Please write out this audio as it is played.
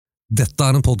Dette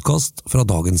en podcast fra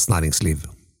Dagens Næringsliv.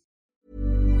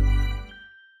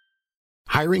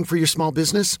 Hiring for your small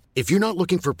business? If you're not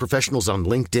looking for professionals on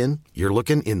LinkedIn, you're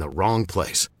looking in the wrong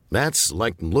place. That's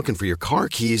like looking for your car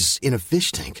keys in a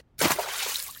fish tank.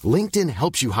 LinkedIn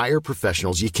helps you hire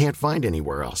professionals you can't find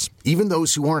anywhere else, even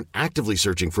those who aren't actively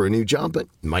searching for a new job but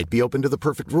might be open to the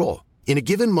perfect role. In a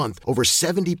given month, over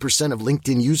 70% of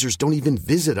LinkedIn users don't even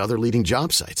visit other leading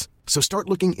job sites. So start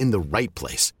looking in the right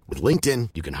place. With LinkedIn,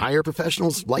 you can hire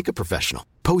professionals like a professional.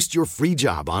 Post your free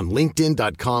job on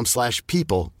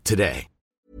linkedin.com/people today.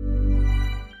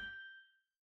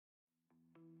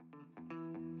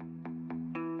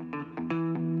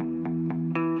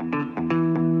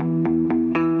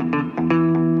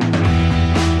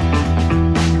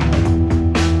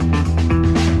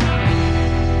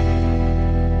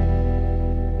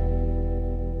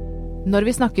 Når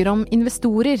vi snakker om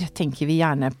investorer, tenker vi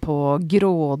gjerne på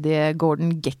grådige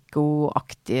Gordon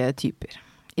Gekko-aktige typer.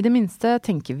 I det minste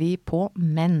tenker vi på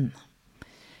menn.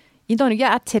 I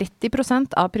Norge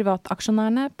 30% av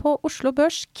privataksjonærene på Oslo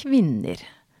Børs kvinner.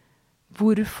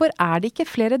 Hvorfor det ikke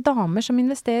flere damer som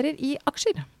investerer i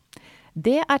aksjer?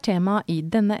 Det tema i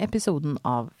denne episoden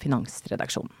av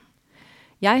Finansredaksjonen.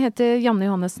 Jeg heter Janne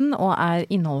Johannesen og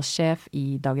innholdssjef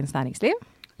i Dagens Næringsliv.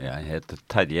 Jeg heter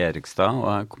Terje Erikstad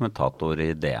og kommentator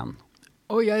i DN.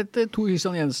 Og jeg heter Tor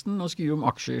Christian Jensen og skriver om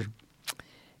aksjer.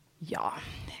 Ja,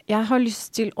 jeg har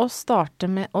lyst til å starte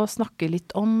med å snakke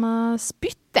litt om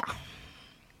spytt, ja.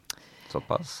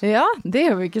 Såpass? Ja, det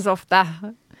gjør vi ikke så ofte.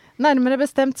 Nærmere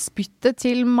bestemt spyttet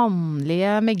til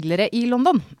mannlige meglere i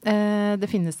London. Det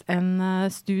finnes en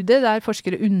studie der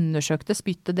forskere undersøkte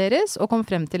spyttet deres og kom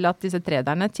frem til at disse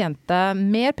traderne tjente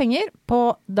mer penger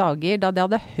på dager da de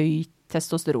hadde høyt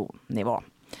testosteronnivå.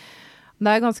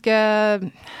 Det ganske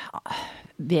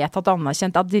vedtatt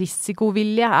anerkjent at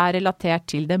risikovilje relatert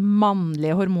til det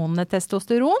mannlige hormonet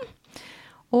testosteron.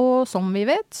 Og som vi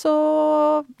vet, så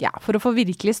for å få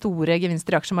virkelig store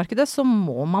gevinster i aksjemarkedet, så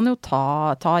må man jo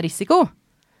ta risiko.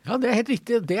 Ja, det helt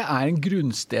riktig. Det en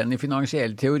grunnsten i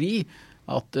finansiell teori,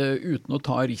 at uten å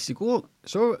ta risiko,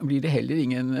 så blir det heller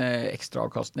ingen ekstra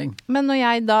avkastning. Men når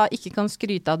jeg da ikke kan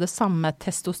skryte av det samme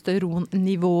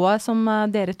testosteronnivået som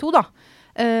dere to da,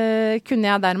 kunne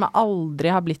jeg dermed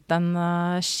aldri ha blitt en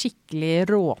skikkelig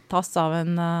råtass av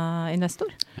en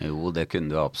investor? Jo, det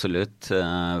kunne du absolutt,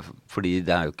 fordi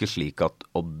det jo ikke slik at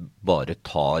å bare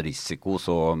ta risiko,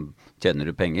 så tjener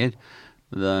du penger.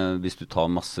 Hvis du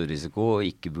tar masse risiko og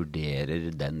ikke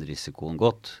vurderer den risikoen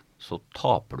godt, så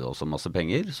taper du også masse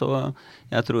penger. Så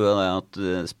jeg tror jo at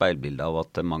speilbildet av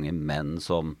at mange menn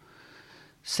som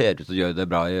ser ut til å gjøre det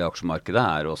bra i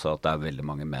aksjemarkedet, også at det veldig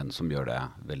mange menn som gjør det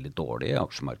veldig dårlig i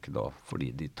aksjemarkedet, fordi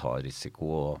de tar risiko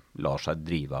og lar seg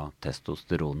drive av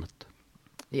testosteronet.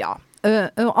 Ja,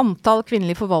 og antall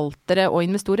kvinnelige forvaltere og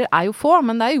investorer jo få,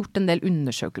 men det gjort en del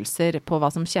undersøkelser på hva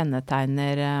som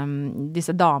kjennetegner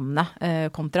disse damene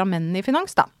kontra mennene i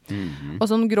finans da. Og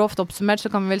sånn grovt oppsummert så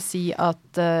kan vi vel si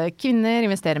at kvinner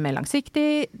investerer mer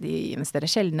langsiktig, de investerer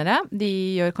sjeldnere, de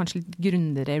gjør kanskje litt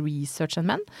grundigere research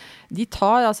enn menn. De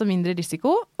tar altså mindre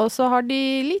risiko, og så har de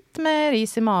litt mer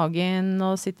is i magen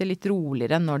og sitter litt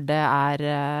roligere når det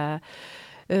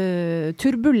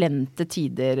turbulente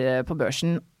tider på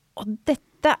børsen. Og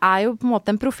dette jo på en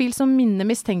måte en profil som minner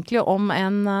mistenkelig om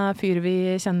en fyr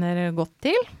vi kjenner godt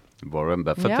til. Warren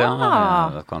Buffett,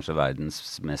 ja. Kanskje verdens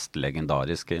mest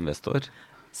legendariske investor.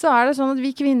 Så det sånn at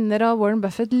vi kvinner og Warren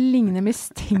Buffett ligner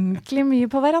mistenkelig mye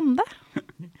på hverandre.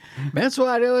 Men så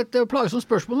det jo et plagsomt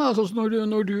spørsmål. Altså,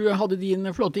 når du hadde din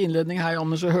flotte innledning her,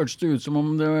 Janne, så hørtes det ut som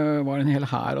om det var en hel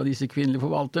hær av disse kvinnelige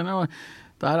forvalterne, og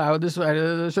der jo dessverre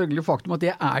det sørgelige faktum at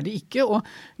det det ikke, og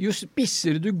jo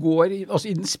spissere du går, altså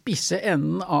i den spisse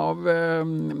enden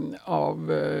av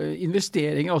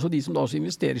investeringer, altså de som da også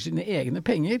investerer sine egne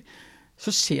penger, så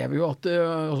ser vi jo at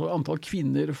antall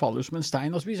kvinner faller som en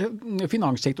stein. Altså,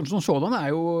 finanssektoren som sådan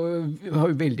har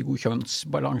jo veldig god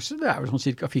kjønnsbalanse, det jo sånn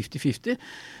cirka 50-50.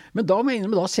 Men da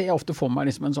ser jeg ofte for meg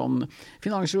liksom en sånn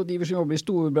finansrådgiver som jobber i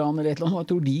Storbrann eller et eller annet, og jeg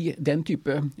tror den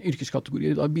type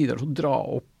yrkeskategorier da bidrar til å dra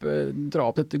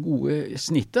opp dette gode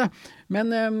snittet. Men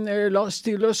la oss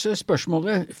stille oss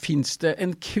spørsmålet, finnes det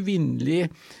en kvinnelig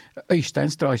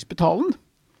Øystein Stray-Spetalen?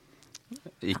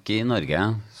 Ikke i Norge,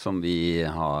 som vi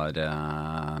har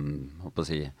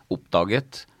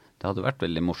oppdaget. Det hadde vært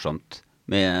veldig morsomt.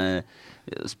 Med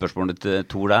spørsmålet til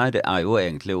Tor der jo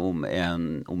egentlig om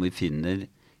vi finner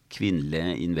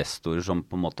kvinnelige investorer som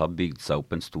på en måte har bygd seg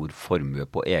opp en stor formue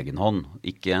på egen hånd,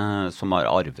 ikke som har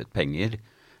arvet penger.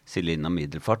 Selina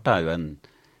Middelfart jo en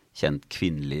kjent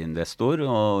kvinnelig investor,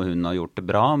 og hun har gjort det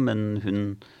bra, men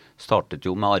hun startet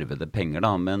jo med arvede penger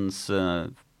da, mens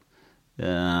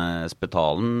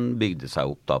Spetalen bygde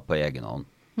seg opp da på egen hånd.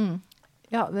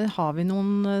 Ja, har vi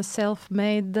noen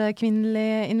self-made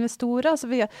kvinnelige investorer? Altså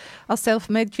av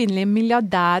self-made kvinnelige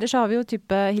milliardærer så har vi jo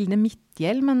type Hilde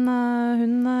Midtgjell, men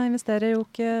hun investerer jo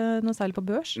ikke noe særlig på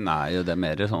børs. Nei, det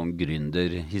mer sånn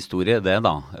gründerhistorie det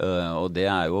da, og det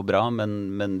jo bra,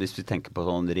 men hvis vi tenker på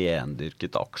sånn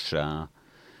rendyrket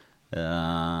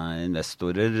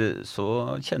investorer,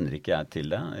 så kjenner ikke jeg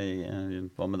til det.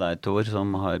 Hva med deg, Tor,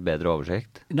 som har bedre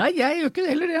oversikt? Nei, jeg gjør ikke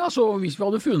det heller det. Altså, hvis vi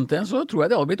hadde funnet en, så tror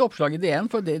jeg det hadde blitt oppslag i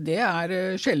DN, for det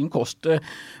sjelden kost.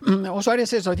 Og så det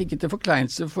selvsagt ikke til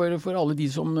forkleinelse for alle de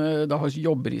som da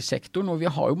jobber i sektoren, og vi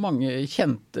har jo mange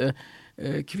kjente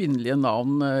kvinnelige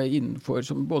navn innenfor,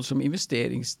 både som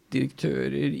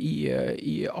investeringsdirektører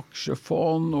i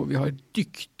aksjefond, og vi har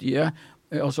dyktige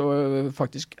altså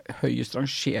faktisk høyest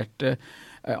rangerte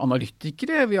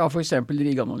analytikere. Vi har for eksempel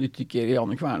rigganalytiker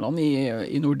Janne Kvernland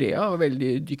i Nordea, veldig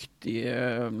dyktig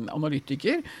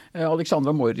analytiker.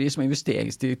 Alexandra Morri som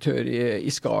investeringsdirektør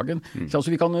i Skagen. Så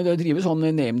altså, vi kan drive sånn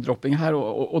name-dropping her,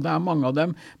 og det mange av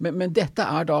dem. Men dette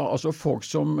da altså folk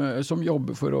som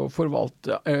jobber for å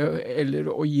forvalte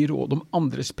eller å gi råd om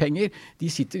andres penger.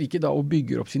 De sitter ikke da og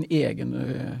bygger opp sin egen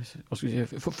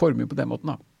formue på den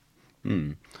måten da.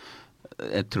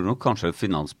 Jeg tror nok kanskje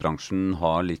finansbransjen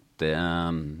har litt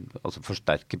altså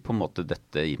forsterker på en måte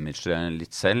dette imaget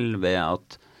litt selv ved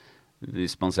at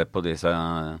hvis man ser på disse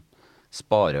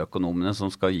spareøkonomene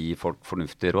som skal gi folk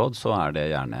fornuftig råd, så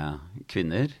det gjerne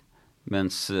kvinner,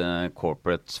 mens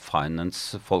corporate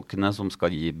finance-folkene som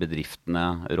skal gi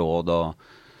bedriftene råd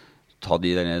og ta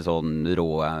de sånn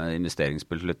rå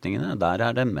investeringsbeslutningene,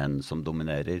 der det menn som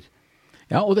dominerer.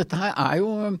 Ja, og dette her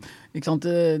jo, ikke sant,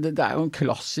 det jo en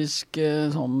klassisk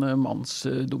sånn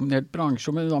mannsdominert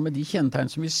bransje, men da med de kjennetegn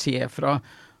som vi ser fra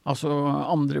altså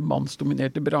andre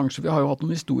mannsdominerte bransjer. Vi har jo hatt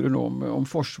noen historier nå om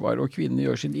forsvar, og kvinner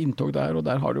gjør sin inntog der, og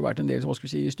der har det vært en del, hva skal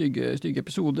vi si, stygge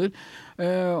episoder.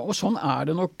 Og sånn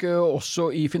det nok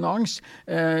også i finans.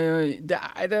 Det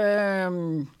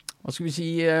hva skal vi si,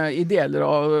 i deler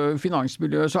av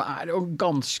finansmiljøet så det jo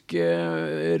ganske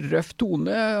røff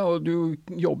tone, og du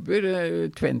jobber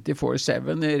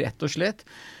 24/7 rett og slett.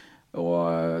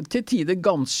 Og til tider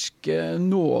ganske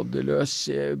nådeløs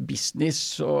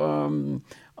business, og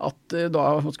at da,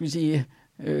 hva skal vi si,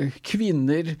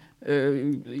 kvinner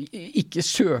ikke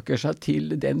søker seg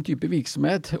til den type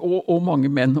virksomhet, og mange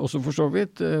menn også for så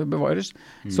vidt bevares,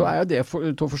 så jo det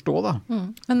til å forstå da.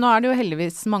 Men nå det jo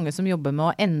heldigvis mange som jobber med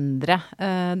å endre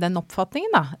den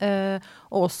oppfatningen da,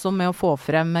 og også med å få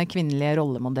frem kvinnelige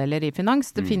rollemodeller i finans.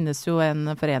 Det finnes jo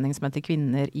en forening som heter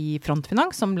Kvinner i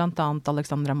Frontfinans, som blant annet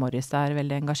Alexandra Morris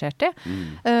veldig engasjert i,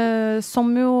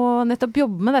 som jo nettopp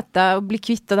jobber med dette, å bli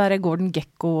kvitt det der Gordon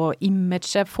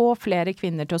Gekko-imaget, få flere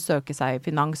kvinner til å søke seg i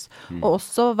finans, og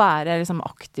også være liksom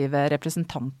aktive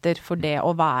representanter for det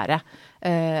å være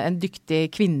en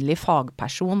dyktig kvinnelig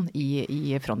fagperson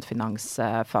i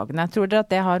frontfinansfagene. Tror dere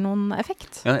at det har noen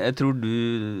effekt? Ja, jeg tror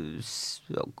du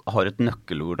har et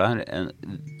nøkkelord der,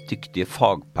 dyktige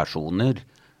fagpersoner,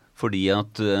 fordi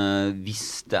at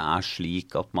hvis det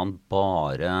slik at man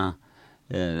bare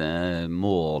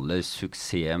måler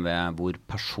suksess ved hvor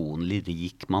personlig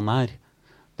rik man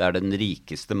det den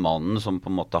rikeste mannen som på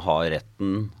en måte har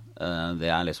retten, det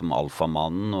liksom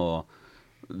alfamannen, og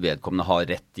vedkommende har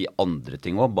rett i andre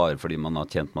ting også, bare fordi man har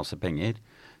tjent masse penger.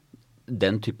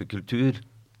 Den type kultur,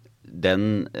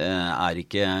 den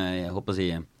ikke, jeg håper å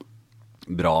si,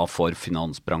 bra for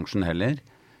finansbransjen heller,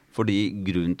 fordi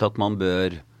grunnen til at man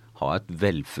bør ha et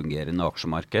velfungerende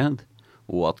aksjemarked,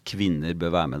 og at kvinner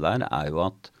bør være med der, jo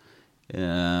at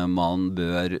man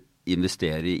bør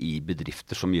investere i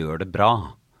bedrifter som gjør det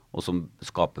bra, og som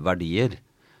skaper verdier.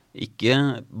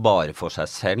 Ikke bare for seg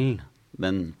selv,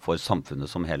 men for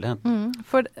samfunnet som helhet.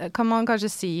 For kan man kanskje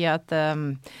si at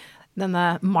denne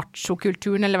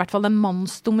macho-kulturen, eller i hvert fall den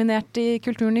mannsdominerte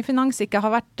kulturen i finans, ikke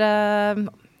har vært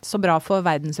så bra for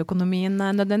verdensøkonomien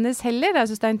nødvendigvis heller?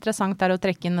 Jeg synes det interessant å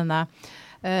trekke inn denne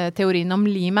teorien om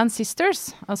Lehman Sisters,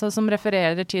 altså som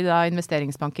refererer til da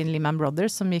investeringsbanken Lehman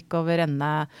Brothers, som gikk over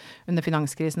ende under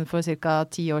finanskrisen for ca.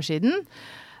 10 år siden.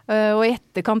 Og i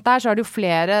etterkant der så det jo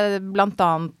flere, blant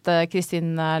annet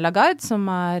Christine Lagarde, som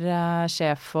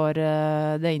sjef for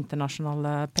det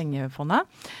internasjonale pengefondet,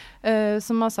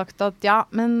 som har sagt at ja,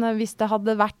 men hvis det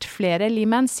hadde vært flere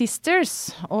Lehman Sisters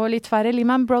og litt færre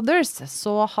Lehman Brothers,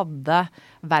 så hadde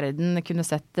verden kunne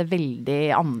sett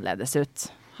veldig annerledes ut.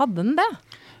 Hadde den det?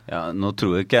 Ja, nå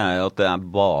tror ikke jeg at det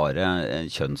bare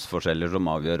kjønnsforskjeller som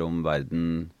avgjør om verden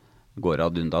går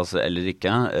ad undas eller ikke,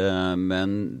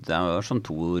 men det som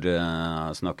Tor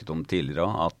snakket om tidligere,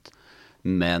 at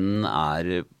menn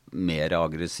mer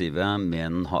aggressive,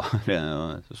 menn har,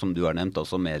 som du har nevnt,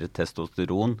 også mer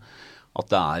testosteron,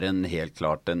 at det en helt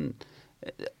klart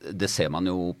det ser man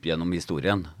jo opp gjennom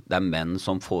historien. Det menn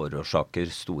som forårsaker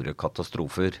store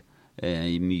katastrofer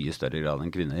i mye større grad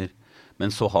enn kvinner. Men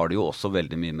så har det jo også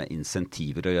veldig mye med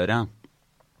insentiver å gjøre.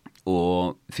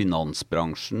 Og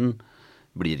finansbransjen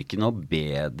blir ikke noe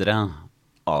bedre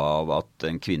av at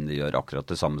en kvinne gjør akkurat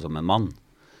det samme som en mann.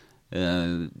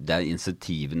 Det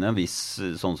insentivene,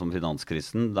 sånn som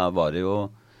finanskrisen, der var det jo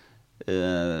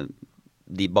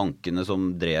de bankene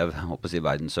som drev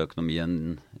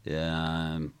verdensøkonomien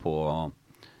på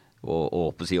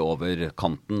over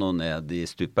kanten og ned i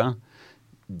stupet,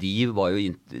 de var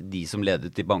jo de som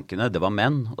ledet i bankene, det var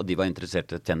menn, og de var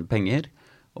interessert i å tjene penger,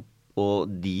 og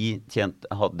de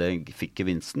fikk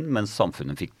gevinsten, mens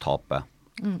samfunnet fikk tape.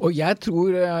 Og jeg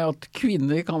tror at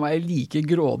kvinner kan være like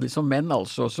grådige som menn,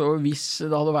 altså. Så hvis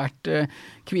det hadde vært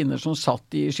kvinner som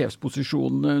satt i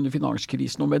sjefsposisjonen under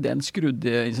finanskrisen, og med den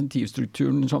skrudde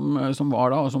insentivstrukturen som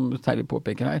var da, og som Terje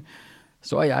påpeker her,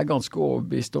 så jeg ganske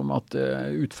overbevist om at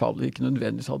utfallet ikke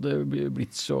nødvendigvis hadde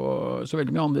blitt så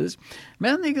veldig mye annerledes.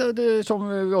 Men som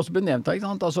vi også ble nevnt her, ikke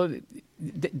sant? Altså,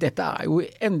 dette jo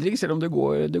endring, selv om det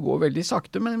går veldig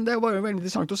sakte, men det bare veldig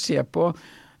interessant å se på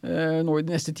nå i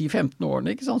de neste 10-15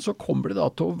 årene, ikke sant, så kommer det da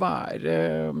til å være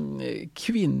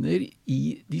kvinner i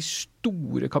de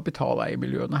store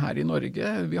kapitaleiermiljøene her i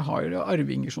Norge. Vi har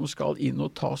arvinger som skal inn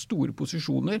og ta store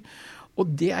posisjoner,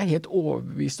 og det helt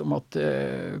overbevist om at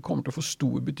det kommer til å få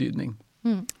stor betydning.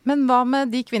 Men hva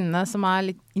med de kvinnene som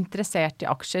litt interessert i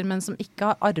aksjer, men som ikke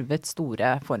har arvet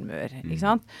store formuer, ikke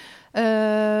sant?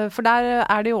 For der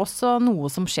det jo også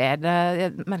noe som skjer.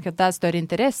 Jeg merker at det større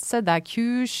interesse, det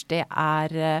kurs, det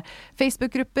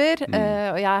Facebook-grupper,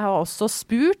 og jeg har også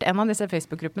spurt en av disse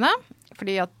Facebook-gruppene,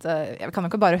 fordi at jeg kan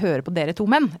jo ikke bare høre på dere to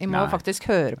menn, jeg må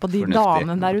faktisk høre på de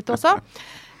damene der ute også.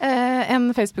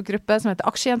 En Facebook-gruppe som heter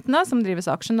Aksjejentene, som drives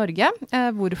av Aksje Norge,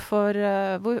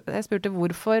 jeg spurte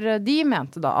hvorfor de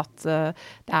mente da at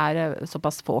det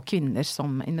såpass få kvinner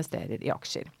som investerer i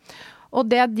aksjer. Og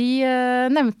det de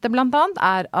nevnte blant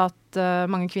annet at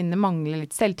mange kvinner mangler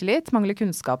litt selvtillit, mangler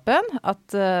kunnskapen,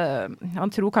 at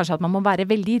man tror kanskje at man må være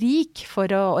veldig rik for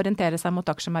å orientere seg mot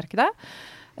aksjemarkedet,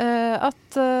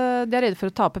 at de redde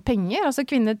for å tape penger. Altså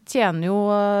kvinner tjener jo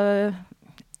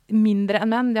mindre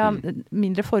enn menn, de har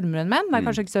mindre formuer enn menn. Det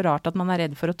kanskje ikke så rart at man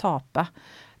redd for å tape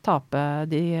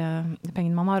de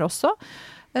pengene man har også.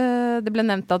 Det ble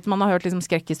nevnt at man har hørt liksom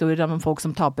skrekkhistorier om folk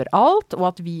som taper alt, og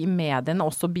at vi i mediene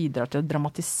også bidrar til å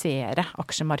dramatisere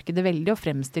aksjemarkedet veldig, og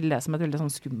fremstille det som et veldig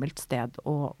sånn skummelt sted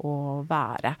å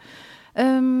være.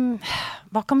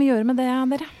 Hva kan vi gjøre med det,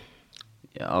 dere?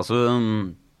 Ja, altså,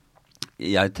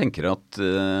 jeg tenker at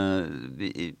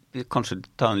vi kanskje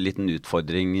tar en liten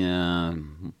utfordring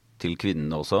til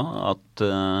kvinnene også, at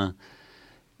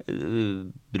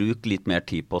bruk litt mer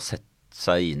tid på å sette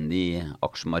seg inn i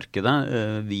aksjemarkedet.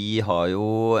 Vi har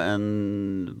jo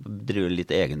driver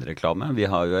litt egenreklame. Vi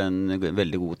har jo en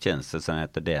veldig god tjeneste som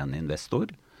heter DN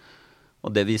Investor.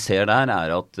 Og det vi ser der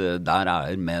at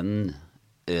der menn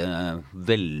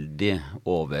veldig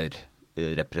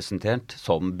overrepresentert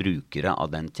som brukere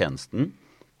av den tjenesten.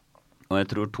 Og jeg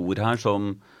tror Tor her,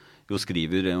 som jo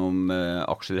skriver om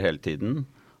aksjer hele tiden,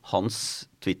 hans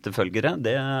Twitter-følgere,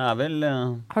 det vel...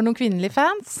 Har du noen kvinnelige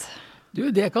fans? Du,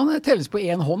 det kan telles på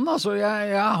en hånd, altså.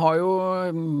 Jeg har jo,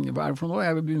 hva det for noe?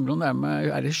 Jeg begynner å nærme,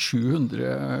 det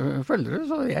 700 følgere,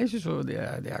 så jeg synes jo det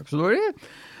ikke så dårlig.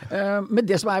 Men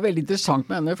det som veldig interessant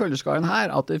med denne følgeskaren her,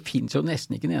 at det finnes jo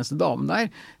nesten ikke en eneste dame der.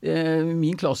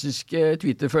 Min klassiske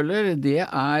Twitter-følger, det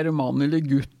mann eller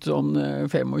gutt, sånn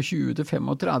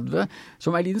 25-35,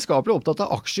 som lidenskapelig opptatt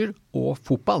av aksjer og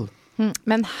fotball.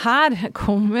 Men her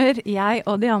kommer jeg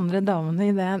og de andre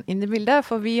damene inn i bildet,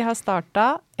 for vi har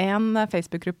startet en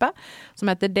Facebook-gruppe som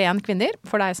heter DN Kvinner,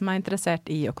 for deg som interessert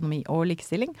i økonomi og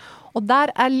likestilling. Og der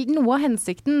noe av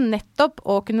hensikten nettopp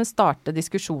å kunne starte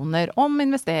diskusjoner om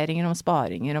investeringer, om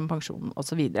sparinger, om pensjon og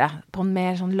så videre, på en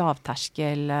mer sånn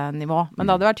lavterskelnivå. Men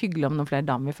det hadde vært hyggelig om noen flere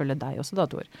damer vil følge deg også da,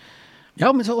 Tor. Ja,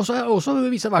 men også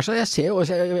vice versa.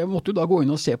 Jeg måtte jo da gå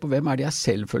inn og se på hvem det jeg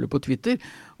selv følger på Twitter,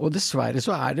 og dessverre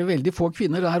så det veldig få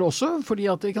kvinner der også, fordi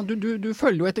at du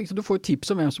følger jo du får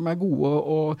tips om hvem som gode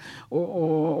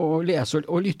å lese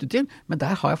og lytte til, men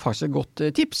der har jeg faktisk et godt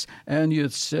tips.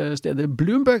 Nyhetsstedet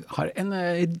Bloomberg har en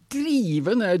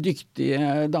drivende dyktig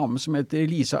dame som heter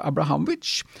Lisa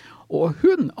Abrahamowicz, og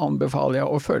hun anbefaler jeg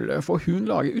å følge, for hun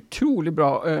lager utrolig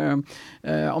bra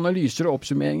analyser og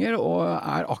oppsummeringer, og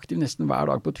aktiv nesten hver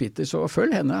dag på Twitter, så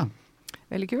følg henne.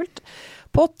 Veldig kult.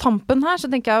 På tampen her så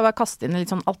tenker jeg å kaste inn en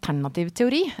litt sånn alternativ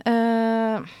teori.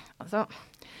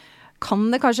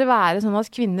 kan det kanskje være sånn at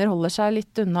kvinner holder seg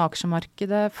litt unna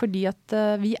aksjemarkedet fordi at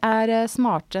vi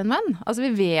smartere enn menn. Altså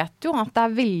vi vet jo at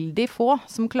det veldig få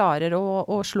som klarer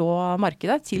å slå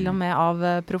markedet, til og med av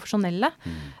profesjonelle.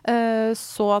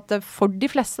 Så at for de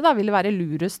fleste da vil det være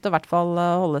lurest å i hvert fall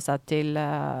holde seg til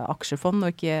aksjefond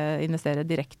og ikke investere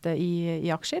direkte i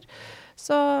aksjer.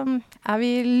 Så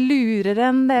vi lurere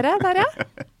enn dere, Terje?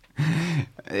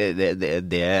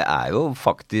 Det jo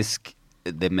faktisk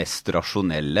det mest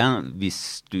rasjonelle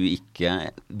hvis du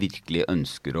ikke virkelig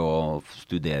ønsker å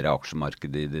studere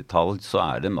aksjemarkedet i detalj,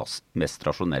 så det mest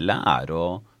rasjonelle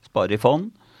å spare i fond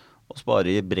og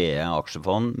spare i brede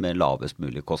aksjefond med lavest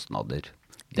mulig kostnader.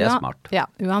 Det smart. Ja,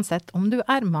 uansett om du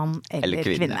mann eller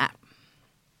kvinne.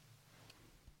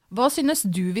 Hva synes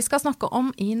du vi skal snakke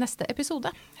om i neste episode?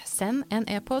 Send en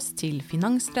e-post til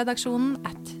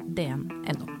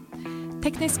finansredaksjonen@dn.no.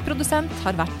 Teknisk produsent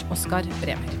har vært Oskar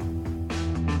Bremer.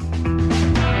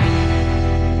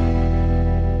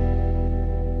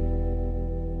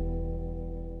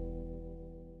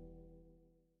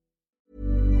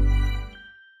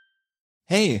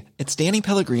 Hey, it's Danny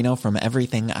Pellegrino from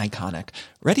Everything Iconic.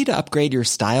 Ready to upgrade your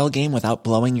style game without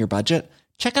blowing your budget?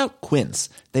 Check out Quince.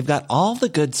 They've got all the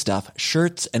good stuff,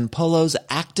 shirts and polos,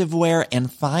 activewear,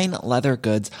 and fine leather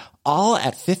goods, all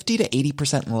at 50 to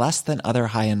 80% less than other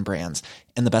high-end brands.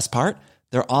 And the best part?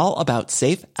 They're all about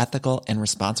safe, ethical, and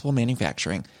responsible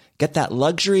manufacturing. Get that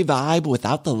luxury vibe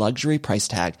without the luxury price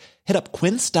tag. Hit up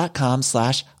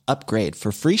quince.com/upgrade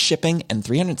for free shipping and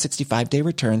 365-day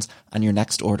returns on your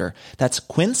next order. That's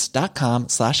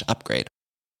quince.com/upgrade.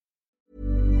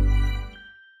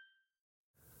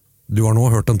 Du har nå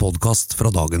hørt en podcast fra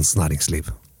Dagens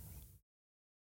Næringsliv.